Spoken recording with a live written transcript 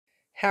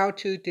How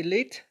to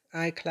delete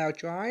iCloud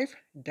Drive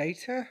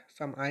data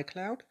from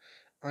iCloud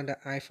on the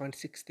iPhone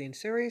 16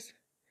 series.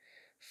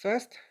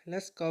 First,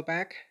 let's go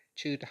back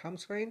to the home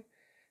screen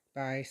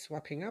by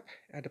swiping up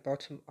at the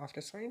bottom of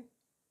the screen.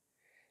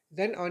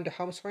 Then on the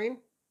home screen,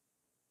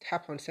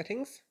 tap on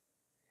Settings.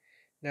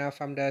 Now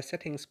from the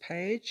Settings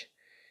page,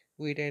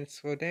 we then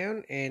scroll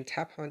down and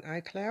tap on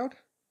iCloud.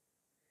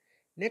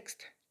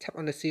 Next, tap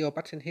on the CO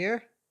button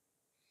here.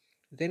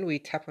 Then we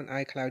tap on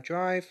iCloud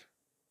Drive.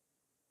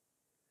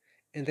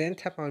 And then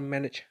tap on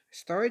Manage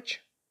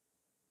Storage.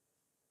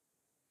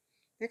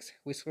 Next,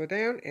 we scroll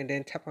down and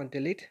then tap on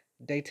Delete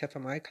Data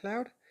from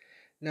iCloud.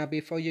 Now,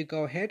 before you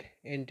go ahead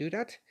and do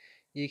that,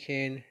 you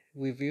can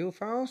review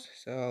files.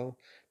 So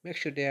make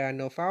sure there are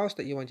no files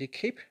that you want to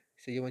keep.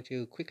 So you want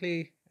to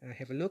quickly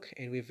have a look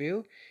and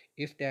review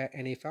if there are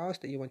any files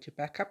that you want to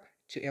back up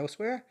to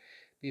elsewhere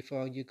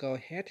before you go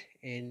ahead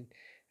and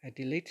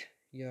delete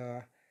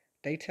your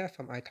data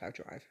from iCloud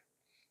Drive.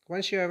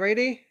 Once you are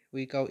ready,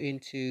 we go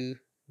into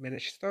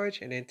Manage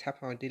Storage and then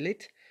tap on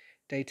Delete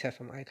Data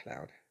from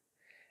iCloud.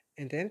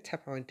 And then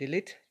tap on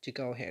Delete to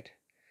go ahead.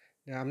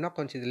 Now I'm not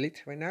going to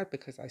delete right now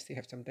because I still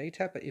have some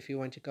data, but if you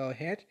want to go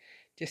ahead,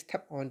 just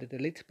tap on the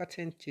Delete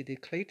button to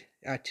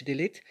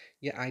delete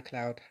your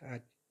iCloud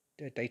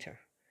data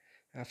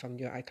from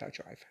your iCloud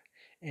Drive.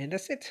 And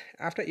that's it.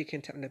 After, you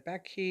can tap on the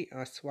back key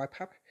or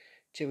swipe up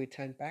to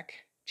return back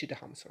to the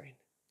home screen.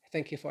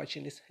 Thank you for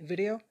watching this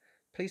video.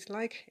 Please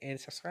like and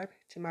subscribe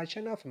to my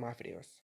channel for more videos.